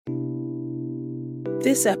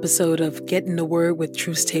This episode of Get in the Word with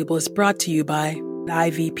Truth Table is brought to you by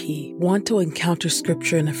IVP. Want to encounter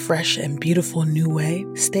Scripture in a fresh and beautiful new way?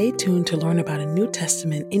 Stay tuned to learn about a New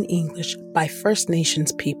Testament in English by First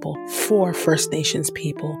Nations people, for First Nations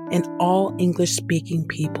people, and all English-speaking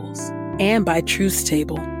peoples. And by Truth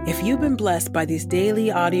Table. If you've been blessed by these daily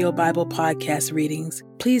audio Bible podcast readings,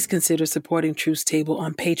 please consider supporting Truth Table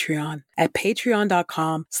on Patreon at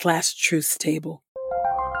patreon.com/truthstable.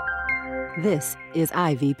 This is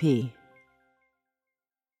IVP.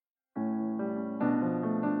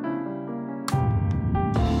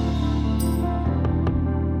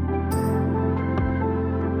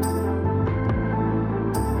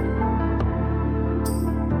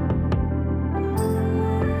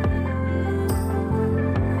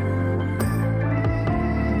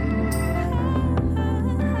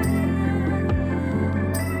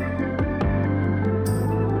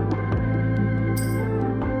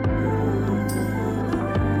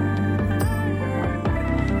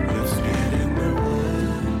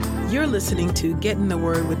 You're listening to Get in the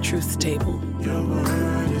Word with Truth Table. Your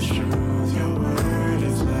word is truth, your word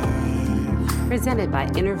is life. Presented by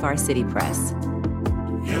InterVarsity Press.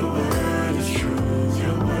 Your word is truth,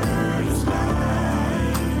 your word is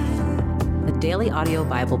life. A daily audio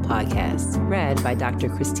Bible podcast read by Dr.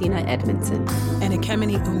 Christina Edmondson And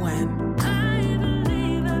Ekemini Uwan.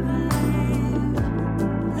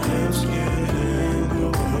 Let's get in the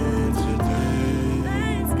word today.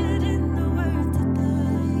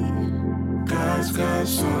 God's got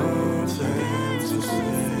something to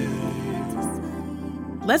say.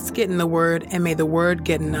 Let's get in the Word, and may the Word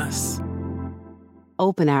get in us.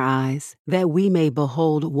 Open our eyes that we may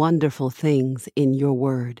behold wonderful things in your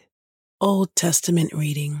word. Old Testament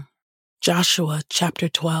reading, Joshua chapter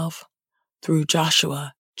 12 through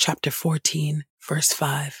Joshua chapter 14, verse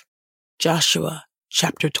 5. Joshua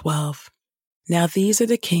chapter 12. Now these are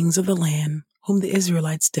the kings of the land whom the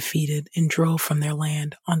Israelites defeated and drove from their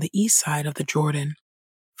land on the east side of the Jordan,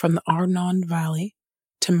 from the Arnon Valley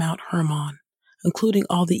to Mount Hermon, including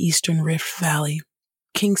all the eastern Rift Valley.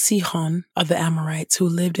 King Sihon of the Amorites, who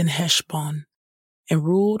lived in Heshbon and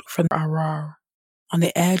ruled from Arar on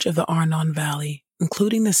the edge of the Arnon Valley,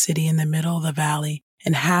 including the city in the middle of the valley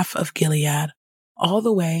and half of Gilead, all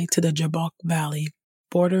the way to the Jabbok Valley,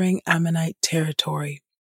 bordering Ammonite territory.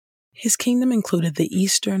 His kingdom included the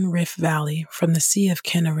eastern Rift Valley from the Sea of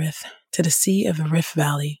Kinnereth to the Sea of the Rift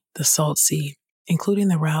Valley, the Salt Sea, including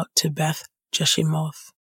the route to Beth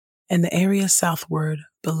Jeshimoth, and the area southward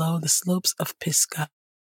below the slopes of Pisgah.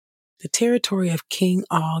 The territory of King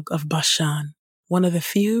Og of Bashan, one of the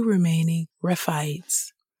few remaining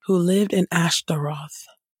Rephaites who lived in Ashtaroth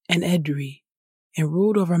and Edrei and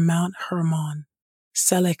ruled over Mount Hermon,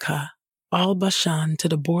 Selekah, all Bashan to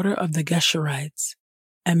the border of the Geshurites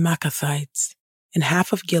and Maccathites, and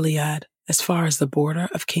half of Gilead as far as the border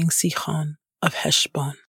of King Sihon of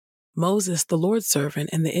Heshbon. Moses, the Lord's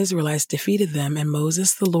servant, and the Israelites defeated them, and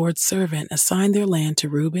Moses, the Lord's servant, assigned their land to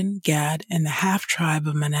Reuben, Gad, and the half-tribe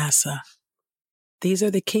of Manasseh. These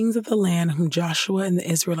are the kings of the land whom Joshua and the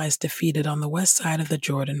Israelites defeated on the west side of the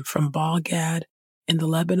Jordan, from Baal-Gad in the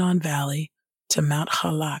Lebanon Valley to Mount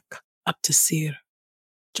Halak, up to Seir.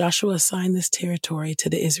 Joshua assigned this territory to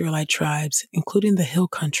the Israelite tribes, including the hill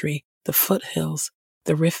country, the foothills,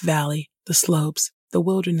 the Rift Valley, the slopes, the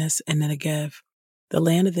wilderness, and the Negev, the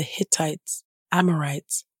land of the Hittites,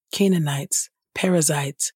 Amorites, Canaanites,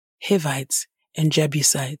 Perizzites, Hivites, and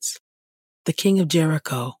Jebusites. The king of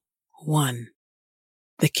Jericho, 1.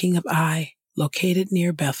 The king of Ai, located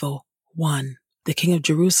near Bethel, 1. The king of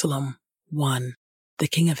Jerusalem, 1. The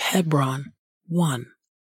king of Hebron, 1.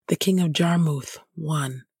 The king of Jarmuth,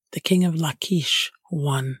 1. The king of Lachish,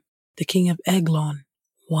 1. The king of Eglon,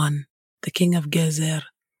 1. The king of Gezer,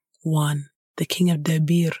 1. The king of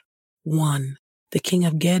Debir, 1. The king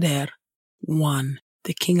of Geder, 1.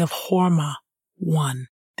 The king of Hormah, 1.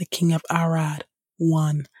 The king of Arad,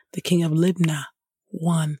 1. The king of Libnah,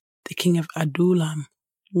 1. The king of Adullam,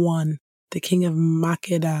 1. The king of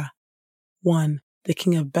Makkedah, 1. The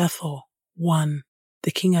king of Bethel, 1.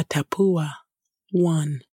 The king of Tappuah,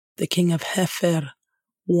 1. The king of Hefer,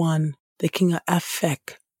 1. The king of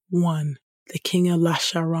Aphek, 1. The king of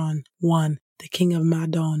Lasharon, 1. The king of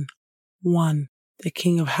Madon, 1. The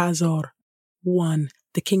king of Hazor, 1.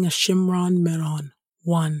 The king of Shimron Meron,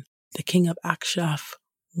 1. The king of Akshaph,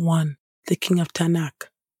 1. The king of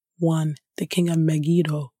Tanakh, 1. The king of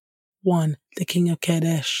Megiddo, 1. The king of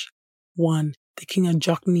Kadesh, 1. The king of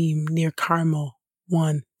Jokneam near Carmel,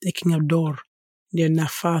 1. The king of Dor near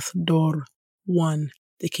Naphath Dor, 1.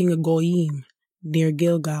 The king of Goyim near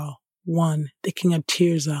Gilgal, 1. The king of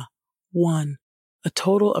Tirzah, 1. a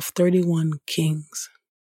total of 31 kings.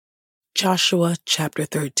 Joshua chapter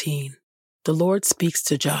 13. The Lord speaks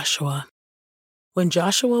to Joshua. When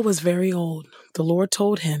Joshua was very old, the Lord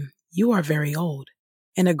told him, "You are very old,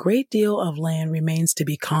 and a great deal of land remains to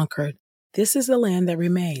be conquered. This is the land that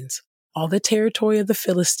remains, all the territory of the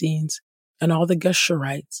Philistines and all the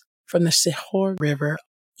Geshurites, from the Shihor River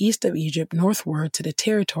east of Egypt northward to the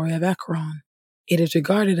territory of Ekron. It is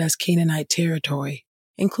regarded as Canaanite territory,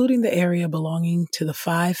 including the area belonging to the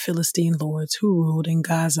 5 Philistine lords who ruled in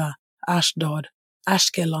Gaza, Ashdod,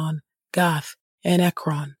 Ashkelon, Gath, and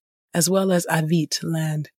Ekron, as well as Avit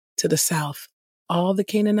land to the south, all the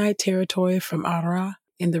Canaanite territory from Arah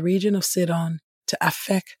in the region of Sidon to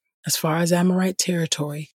Aphek as far as Amorite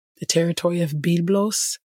territory, the territory of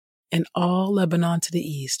Biblos, and all Lebanon to the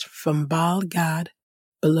east, from Baal Gad,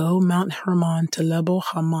 below Mount Hermon to Lebo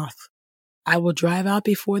Hamath. I will drive out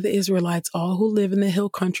before the Israelites all who live in the hill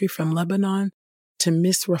country from Lebanon to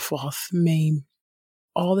Misrephoth Maim.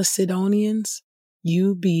 All the Sidonians,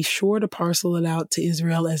 you be sure to parcel it out to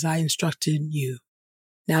Israel as I instructed you.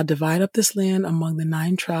 Now divide up this land among the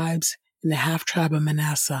 9 tribes in the half-tribe of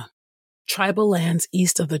Manasseh, tribal lands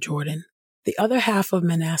east of the Jordan. The other half of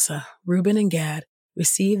Manasseh, Reuben and Gad,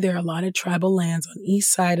 received their allotted tribal lands on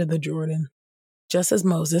east side of the Jordan, just as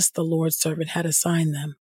Moses, the Lord's servant, had assigned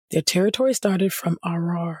them. Their territory started from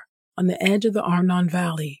Arar, on the edge of the Arnon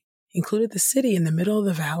Valley, included the city in the middle of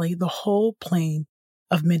the valley, the whole plain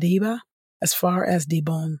of Medeba, as far as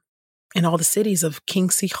Dibon, and all the cities of King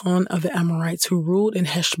Sihon of the Amorites who ruled in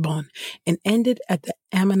Heshbon, and ended at the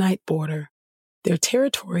Ammonite border. Their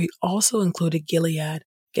territory also included Gilead,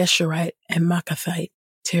 Geshurite, and Maacathite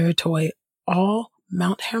territory, all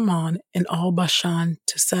Mount Hermon, and all Bashan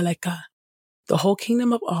to Selekah, the whole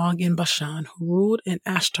kingdom of Og in Bashan, who ruled in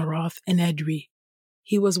Ashtaroth and Edrei.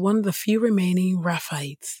 He was one of the few remaining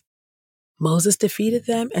Rephaites. Moses defeated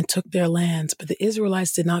them and took their lands, but the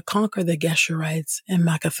Israelites did not conquer the Geshurites and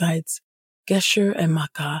Maacathites. Geshur and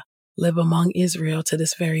Maacah live among Israel to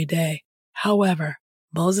this very day. However,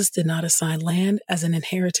 Moses did not assign land as an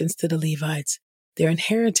inheritance to the Levites. Their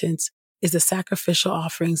inheritance is the sacrificial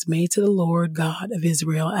offerings made to the Lord God of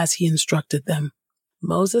Israel as he instructed them.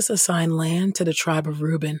 Moses assigned land to the tribe of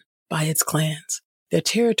Reuben by its clans. Their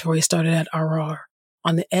territory started at Arar,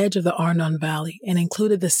 on the edge of the Arnon Valley, and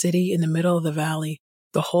included the city in the middle of the valley,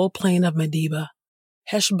 the whole plain of Medeba,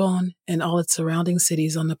 Heshbon, and all its surrounding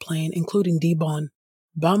cities on the plain, including Dibon,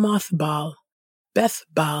 Bamoth Baal, Beth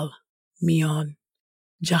Baal, Meon,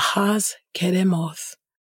 Jahaz Kedemoth,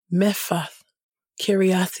 Mephath,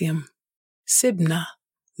 Kiriathaim, Sibna,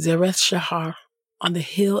 Zereth Shahar, on the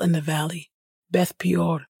hill in the valley, Beth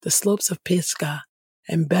Peor, the slopes of Pisgah,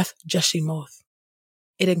 and Beth Jeshimoth.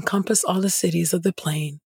 It encompassed all the cities of the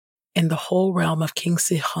plain and the whole realm of King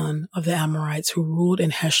Sihon of the Amorites who ruled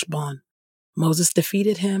in Heshbon. Moses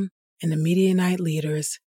defeated him and the Midianite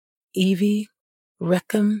leaders, Evi,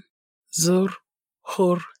 Rechem, Zur,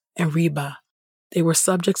 Hur, and Reba. They were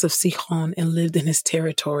subjects of Sihon and lived in his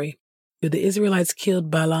territory. But the Israelites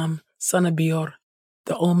killed Balaam, son of Beor,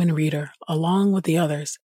 the omen reader, along with the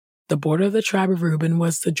others. The border of the tribe of Reuben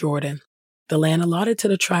was the Jordan. The land allotted to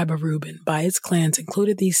the tribe of Reuben by its clans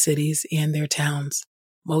included these cities and their towns.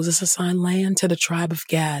 Moses assigned land to the tribe of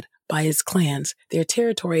Gad by its clans. Their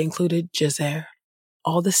territory included Jazer,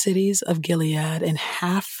 all the cities of Gilead, and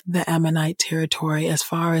half the Ammonite territory as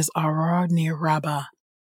far as Arar near Rabbah.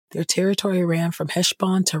 Their territory ran from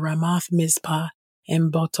Heshbon to Ramath Mizpah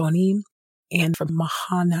and Botonim, and from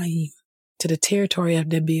Mahanaim to the territory of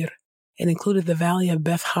Debir. It included the valley of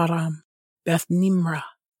Beth Haram, Beth Nimrah,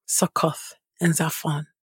 Succoth, and Zaphon,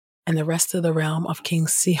 and the rest of the realm of King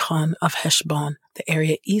Sihon of Heshbon, the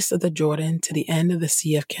area east of the Jordan to the end of the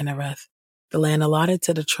Sea of Kinnereth. The land allotted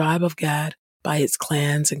to the tribe of Gad by its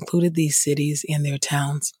clans included these cities and their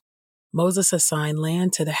towns. Moses assigned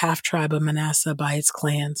land to the half-tribe of Manasseh by its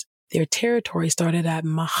clans. Their territory started at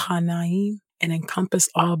Mahanaim and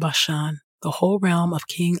encompassed all Bashan, the whole realm of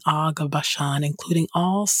King Og of Bashan, including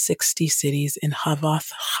all 60 cities in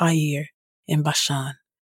Havoth Jair in Bashan.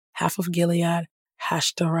 Half of Gilead,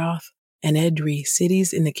 Hashtaroth, and Edrei,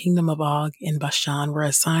 cities in the kingdom of Og in Bashan, were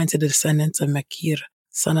assigned to the descendants of Machir,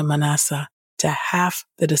 son of Manasseh, to half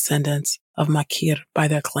the descendants of Machir by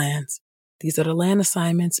their clans. These are the land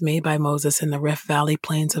assignments made by Moses in the Rift Valley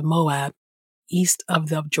plains of Moab, east of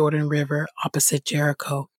the Jordan River, opposite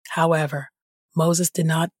Jericho. However, Moses did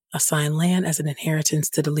not assign land as an inheritance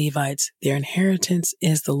to the Levites. Their inheritance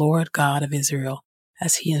is the Lord God of Israel,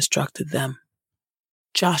 as he instructed them.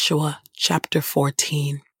 Joshua chapter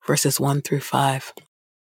 14, verses 1 through 5.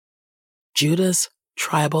 Judah's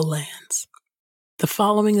tribal lands. The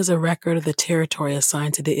following is a record of the territory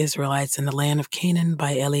assigned to the Israelites in the land of Canaan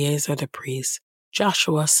by Eleazar the priest,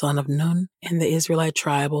 Joshua son of Nun, and the Israelite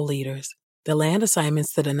tribal leaders. The land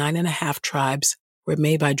assignments to the 9.5 tribes were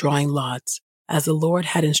made by drawing lots, as the Lord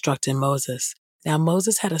had instructed Moses. Now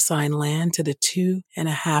Moses had assigned land to the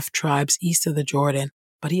 2.5 tribes east of the Jordan,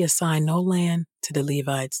 but he assigned no land to the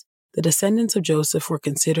Levites. The descendants of Joseph were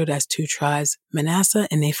considered as 2 tribes, Manasseh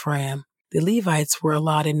and Ephraim. The Levites were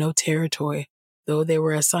allotted no territory, though they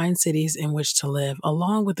were assigned cities in which to live,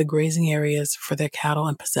 along with the grazing areas for their cattle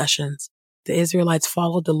and possessions. The Israelites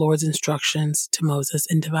followed the Lord's instructions to Moses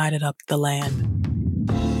and divided up the land.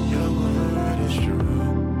 Your word is true.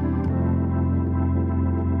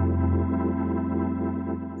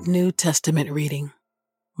 New Testament reading.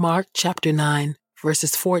 Mark chapter 9,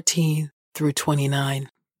 verses 14 through 29.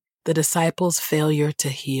 The disciples' failure to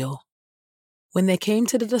heal. When they came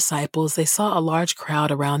to the disciples, they saw a large crowd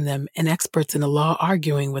around them and experts in the law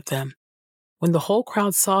arguing with them. When the whole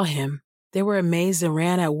crowd saw him, they were amazed and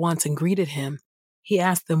ran at once and greeted him. He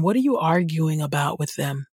asked them, "What are you arguing about with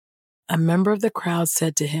them?" A member of the crowd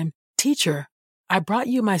said to him, "Teacher, I brought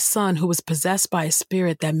you my son who was possessed by a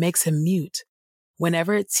spirit that makes him mute.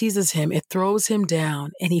 Whenever it seizes him, it throws him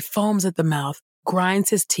down, and he foams at the mouth,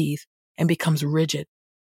 grinds his teeth, and becomes rigid.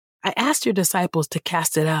 I asked your disciples to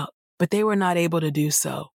cast it out, but they were not able to do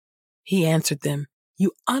so." He answered them,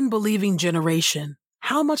 "You unbelieving generation,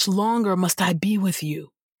 how much longer must I be with you?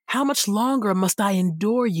 How much longer must I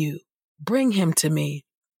endure you? Bring him to me."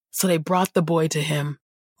 So they brought the boy to him.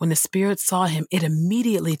 When the spirit saw him, it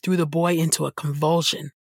immediately threw the boy into a convulsion.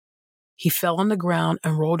 He fell on the ground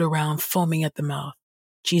and rolled around, foaming at the mouth.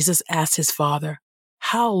 Jesus asked his father,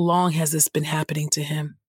 "How long has this been happening to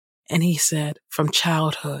him?" And he said, "From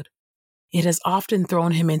childhood. It has often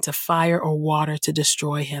thrown him into fire or water to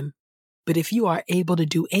destroy him. But if you are able to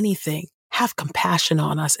do anything, have compassion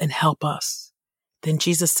on us and help us." Then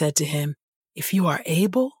Jesus said to him, "If you are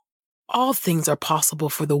able, all things are possible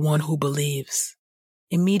for the one who believes."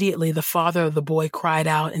 Immediately the father of the boy cried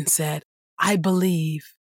out and said, "I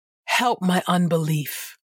believe. Help my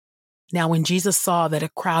unbelief." Now when Jesus saw that a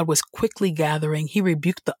crowd was quickly gathering, he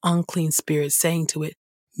rebuked the unclean spirit, saying to it,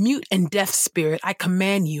 "Mute and deaf spirit, I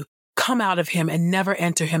command you, come out of him and never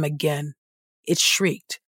enter him again." It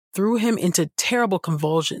shrieked, threw him into terrible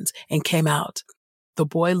convulsions, and came out. The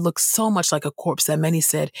boy looked so much like a corpse that many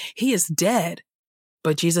said, "He is dead."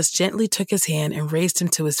 But Jesus gently took his hand and raised him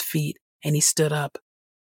to his feet, and he stood up.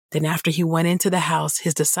 Then after he went into the house,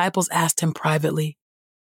 his disciples asked him privately,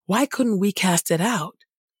 "Why couldn't we cast it out?"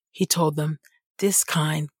 He told them, "This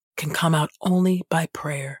kind can come out only by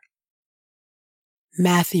prayer."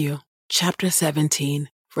 Matthew chapter 17,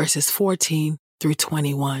 verses 14 through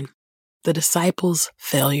 21. The disciples'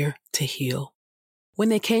 failure to heal. When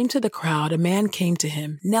they came to the crowd, a man came to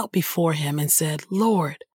him, knelt before him, and said,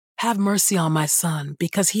 "Lord, have mercy on my son,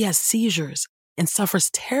 because he has seizures and suffers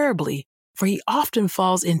terribly, for he often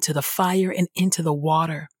falls into the fire and into the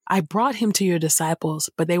water. I brought him to your disciples,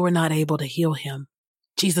 but they were not able to heal him."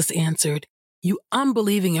 Jesus answered, "You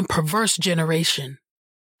unbelieving and perverse generation,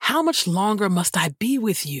 how much longer must I be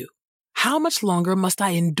with you? How much longer must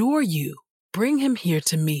I endure you? Bring him here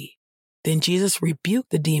to me." Then Jesus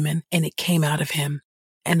rebuked the demon, and it came out of him,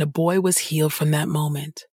 and the boy was healed from that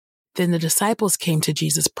moment. Then the disciples came to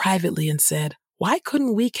Jesus privately and said, "Why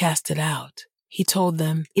couldn't we cast it out?" He told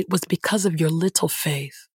them, "It was because of your little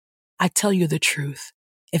faith. I tell you the truth.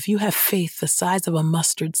 If you have faith the size of a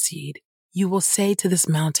mustard seed, you will say to this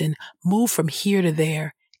mountain, 'Move from here to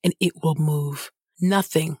there,' and it will move.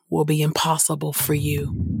 Nothing will be impossible for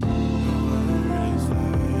you."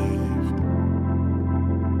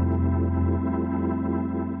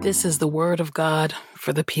 This is the word of God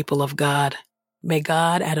for the people of God. May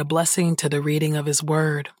God add a blessing to the reading of his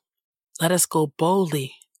word. Let us go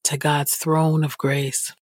boldly to God's throne of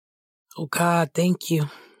grace. Oh God, thank you.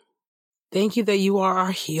 Thank you that you are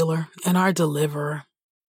our healer and our deliverer.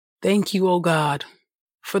 Thank you, oh God,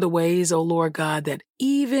 for the ways, oh Lord God, that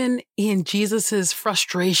even in Jesus's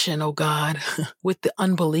frustration, oh God, with the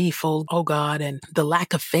unbelief, oh God, and the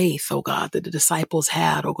lack of faith, oh God, that the disciples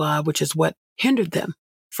had, oh God, which is what hindered them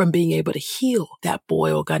from being able to heal that boy,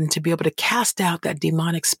 oh God, and to be able to cast out that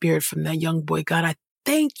demonic spirit from that young boy. God, I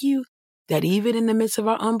thank you that even in the midst of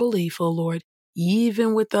our unbelief, oh Lord,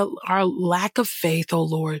 even with our lack of faith, oh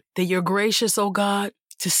Lord, that you're gracious, oh God,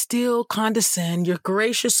 to still condescend. You're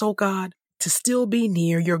gracious, oh God, to still be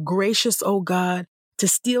near. You're gracious, oh God, to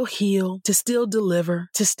still heal, to still deliver,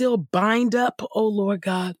 to still bind up, oh Lord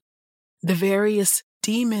God, the various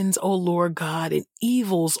demons, oh Lord God, and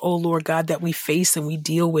evils, oh Lord God, that we face and we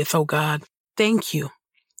deal with, oh God. Thank you.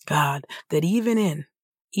 God, that even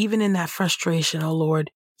in that frustration, oh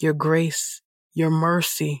Lord, your grace, your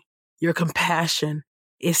mercy, your compassion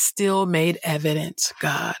is still made evident,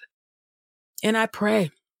 God. And I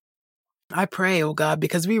pray, oh God,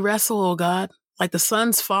 because we wrestle, oh God, like the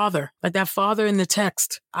son's father, like that father in the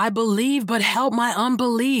text. I believe, but help my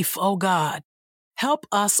unbelief, oh God. Help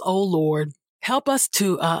us, oh Lord. Help us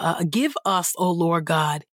to give us, oh Lord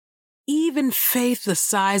God, even faith the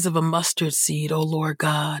size of a mustard seed, oh Lord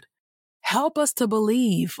God. Help us to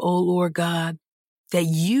believe, oh Lord God, that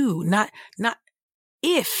you, not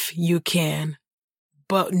if you can,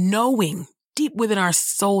 but knowing deep within our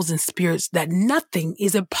souls and spirits that nothing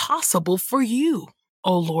is impossible for you,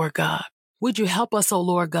 oh Lord God. Would you help us, oh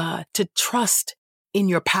Lord God, to trust in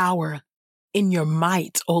your power, in your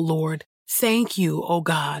might, oh Lord. Thank you, oh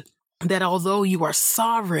God, that although you are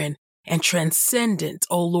sovereign and transcendent,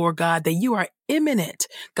 oh Lord God, that you are immanent,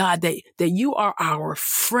 God, that you are our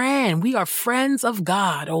friend. We are friends of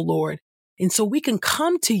God, oh Lord. And so we can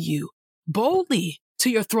come to you boldly to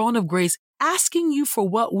your throne of grace, asking you for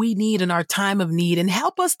what we need in our time of need, and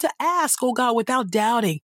help us to ask, oh God, without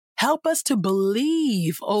doubting. Help us to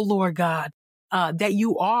believe, oh Lord God, that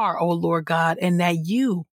you are, oh Lord God, and that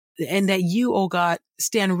you, oh God,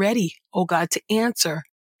 stand ready, oh God, to answer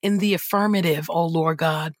in the affirmative, oh Lord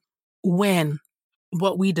God, when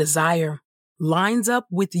what we desire lines up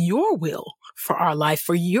with your will for our life,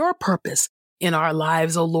 for your purpose in our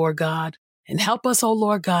lives, oh Lord God. And help us, oh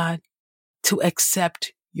Lord God, to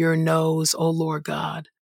accept your no's, oh Lord God,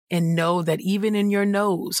 and know that even in your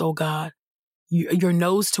no's, oh God, your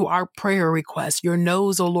no's to our prayer requests, your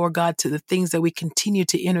no's, oh Lord God, to the things that we continue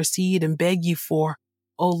to intercede and beg you for,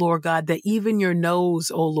 oh Lord God, that even your no's,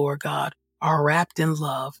 oh Lord God, are wrapped in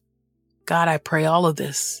love. God, I pray all of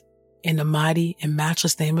this in the mighty and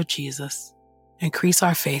matchless name of Jesus. Increase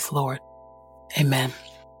our faith, Lord. Amen.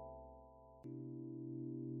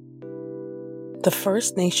 The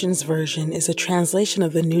First Nations Version is a translation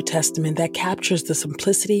of the New Testament that captures the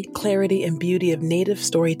simplicity, clarity, and beauty of native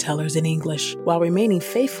storytellers in English, while remaining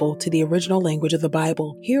faithful to the original language of the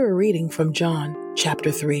Bible. Here a reading from John,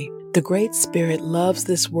 chapter 3. The Great Spirit loves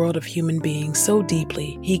this world of human beings so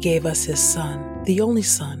deeply, he gave us his Son, the only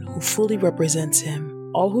Son who fully represents him.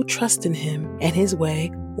 All who trust in him and his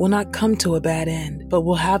way will not come to a bad end, but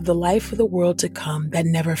will have the life of the world to come that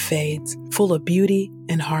never fades, full of beauty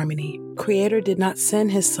and harmony. Creator did not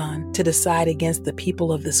send his Son to decide against the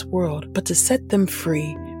people of this world, but to set them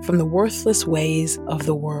free from the worthless ways of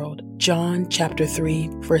the world. John chapter 3,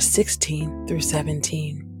 verse 16 through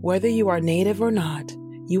 17. Whether you are native or not,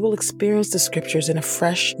 you will experience the scriptures in a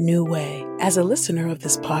fresh, new way. As a listener of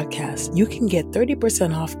this podcast, you can get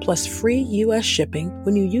 30% off plus free U.S. shipping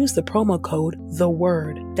when you use the promo code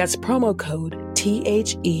THEWORD. That's promo code THEWORD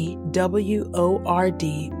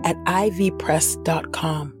at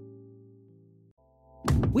ivpress.com.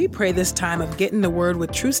 We pray this time of Getting the Word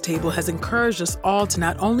with Truth Table has encouraged us all to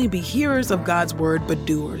not only be hearers of God's Word, but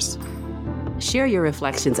doers. Share your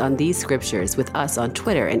reflections on these scriptures with us on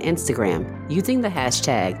Twitter and Instagram using the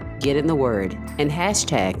hashtag #GetInTheWord and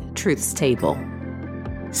hashtag #TruthsTable.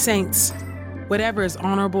 Saints, whatever is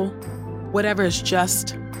honorable, whatever is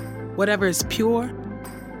just, whatever is pure,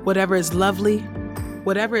 whatever is lovely,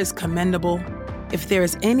 whatever is commendable, if there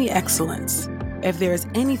is any excellence, if there is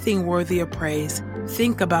anything worthy of praise,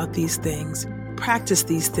 think about these things, practice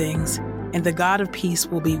these things, and the God of peace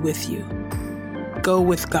will be with you. Go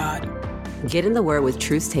with God. Get in the Word with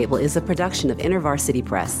Truth's Table is a production of InterVarsity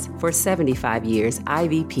Press. For 75 years,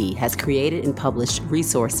 IVP has created and published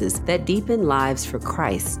resources that deepen lives for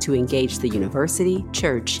Christ to engage the university,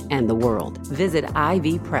 church, and the world. Visit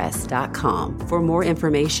ivpress.com for more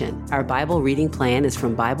information. Our Bible reading plan is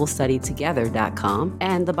from BibleStudyTogether.com,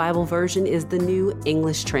 and the Bible version is the New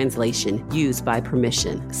English Translation used by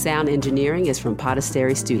permission. Sound engineering is from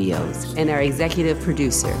Podastery Studios, and our executive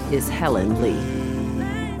producer is Helen Lee.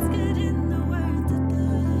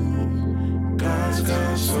 God's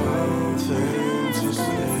got something to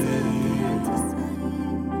say.